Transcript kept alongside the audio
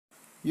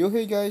Yo,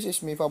 hey guys,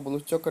 it's me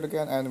Fabulous Joker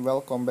again, and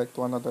welcome back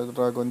to another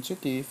Dragon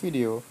City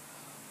video.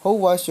 How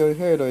was your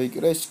heroic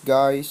race,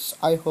 guys?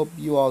 I hope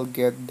you all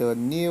get the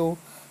new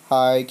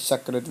High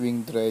Sacred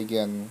Wing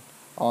Dragon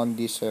on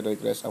this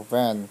heroic race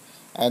event.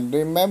 And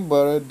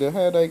remember, the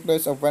heroic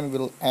race event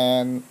will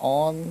end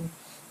on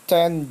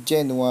 10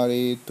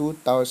 January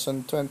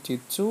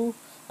 2022,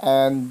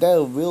 and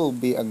there will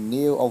be a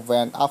new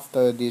event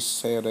after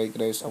this heroic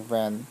race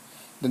event.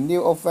 The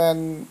new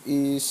event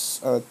is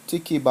a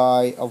Tiki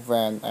buy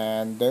event,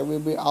 and there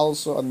will be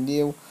also a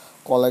new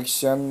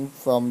collection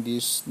from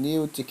this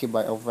new Tiki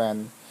buy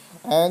event.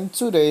 And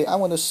today I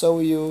want to show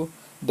you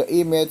the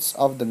image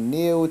of the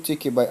new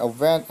Tiki buy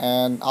event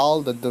and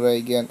all the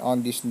dragon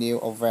on this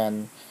new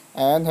event.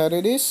 And here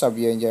it is. Hope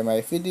you enjoy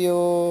my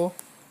video.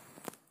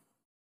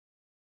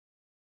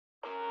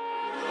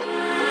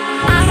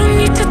 I don't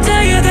need to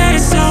tell you that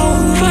it's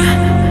over.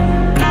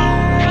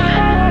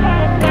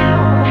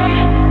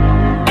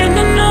 And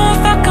I know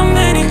if I come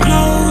any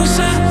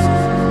closer,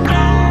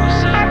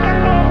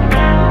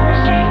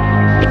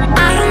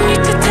 I don't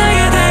need to tell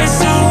you that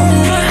it's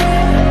over.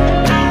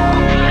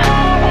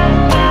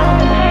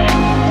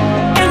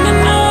 And I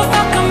know if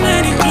I come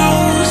any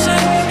closer,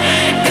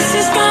 this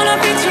is gonna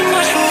be too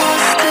much for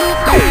us to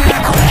bear.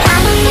 I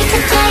don't need to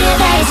tell you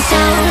that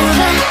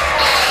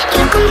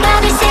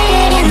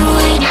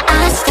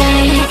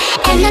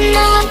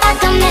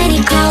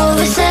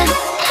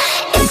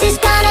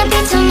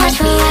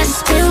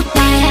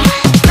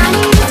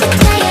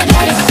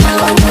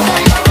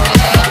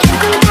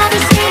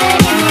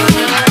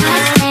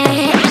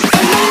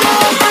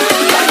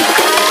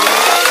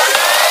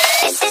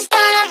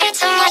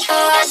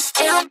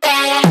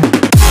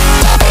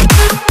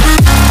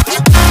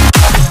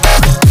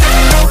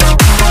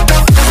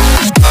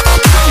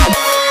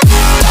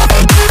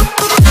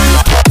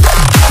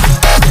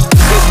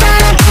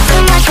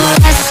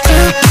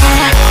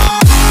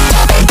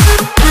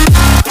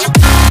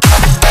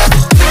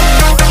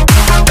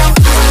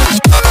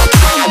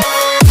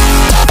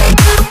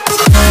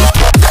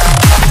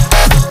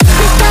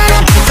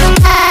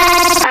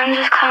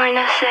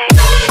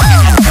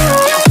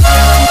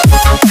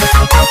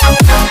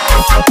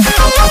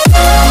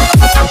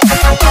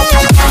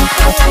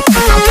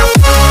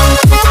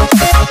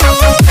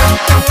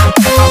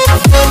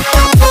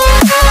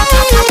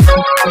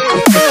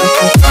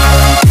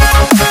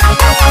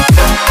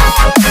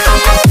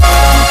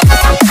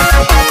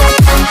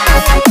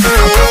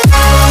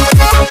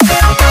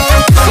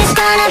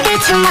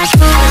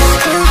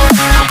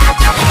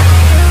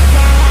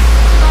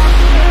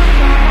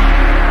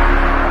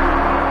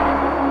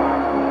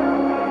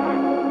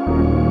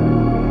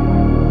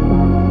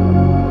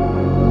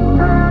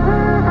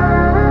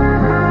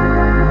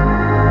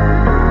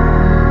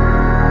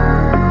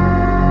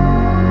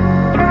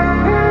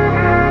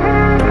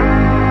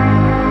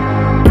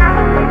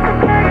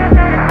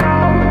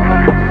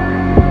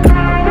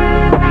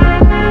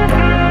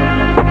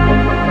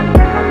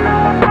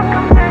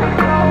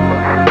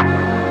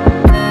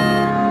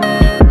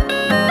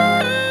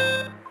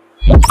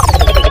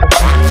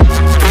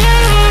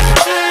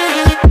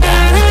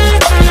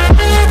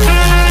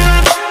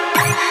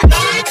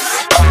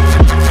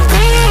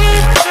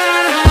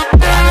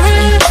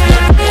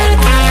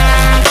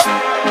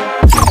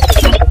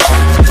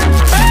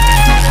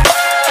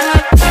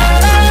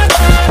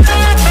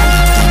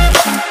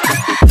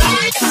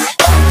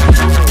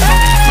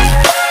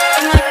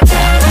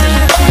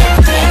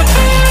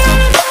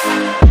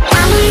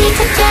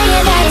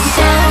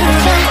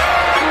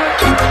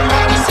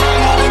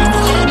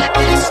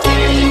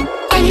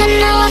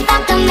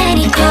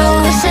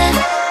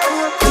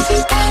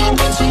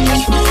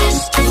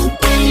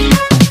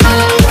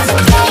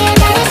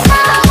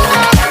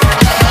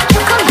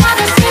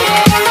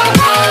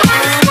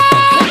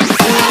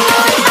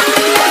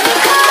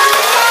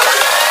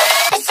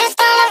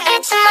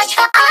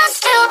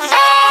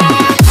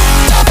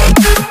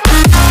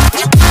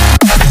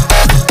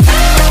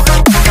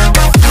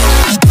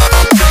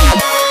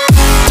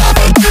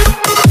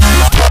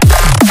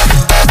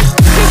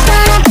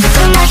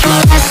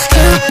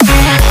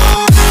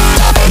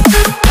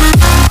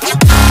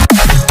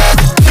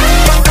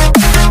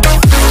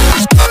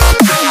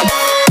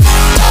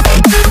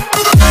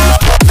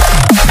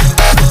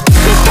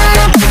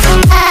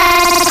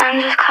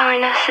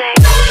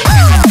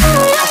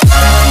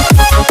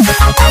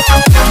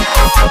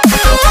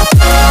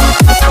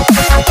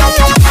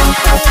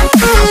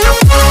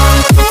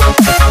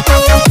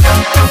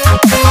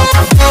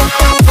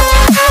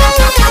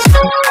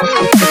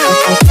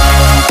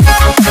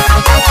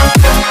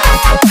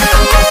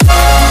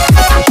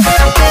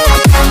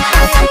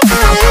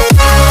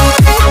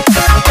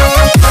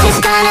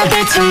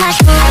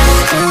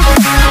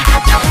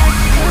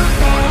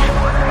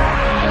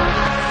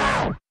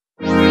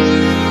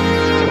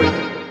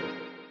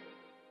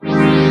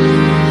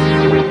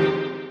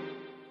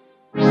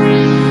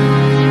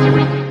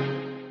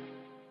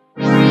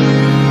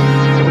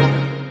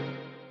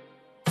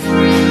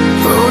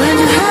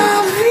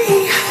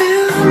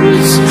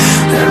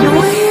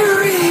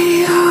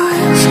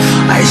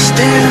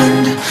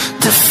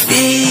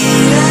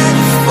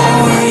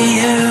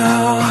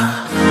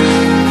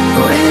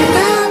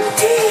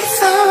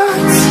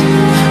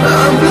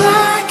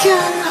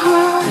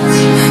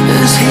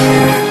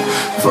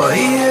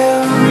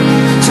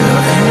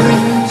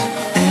end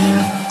in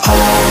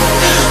all.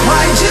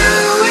 Why do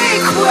we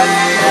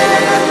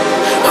quit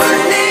when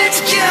it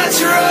gets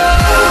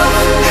rough?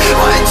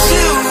 Why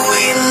do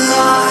we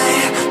lie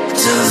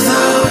to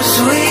those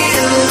we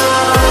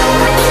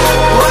love?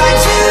 Why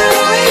do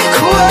we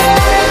quit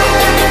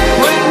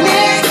when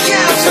it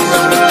gets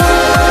rough?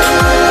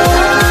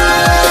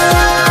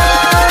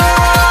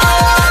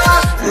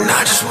 And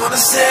I just wanna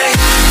say,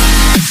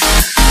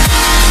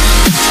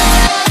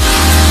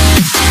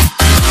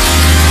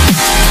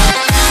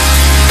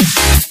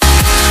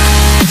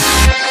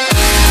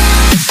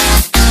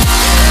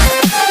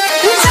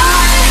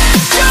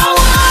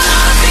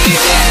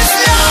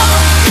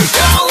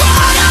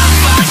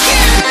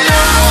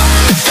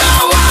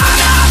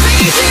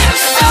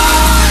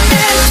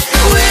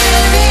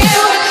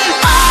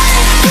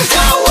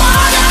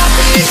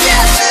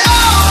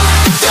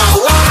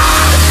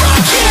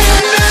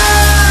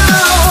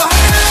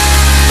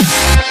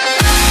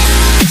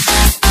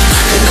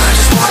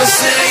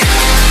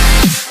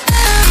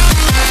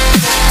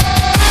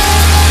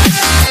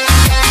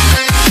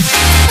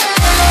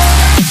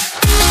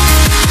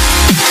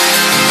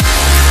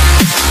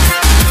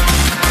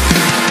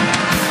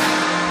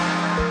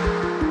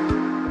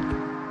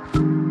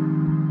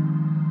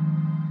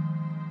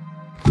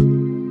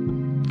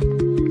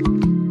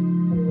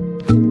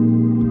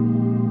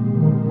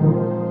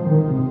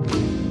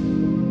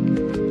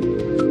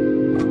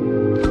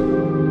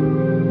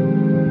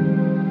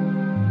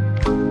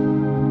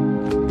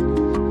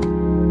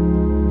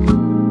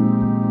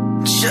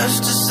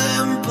 just to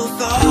say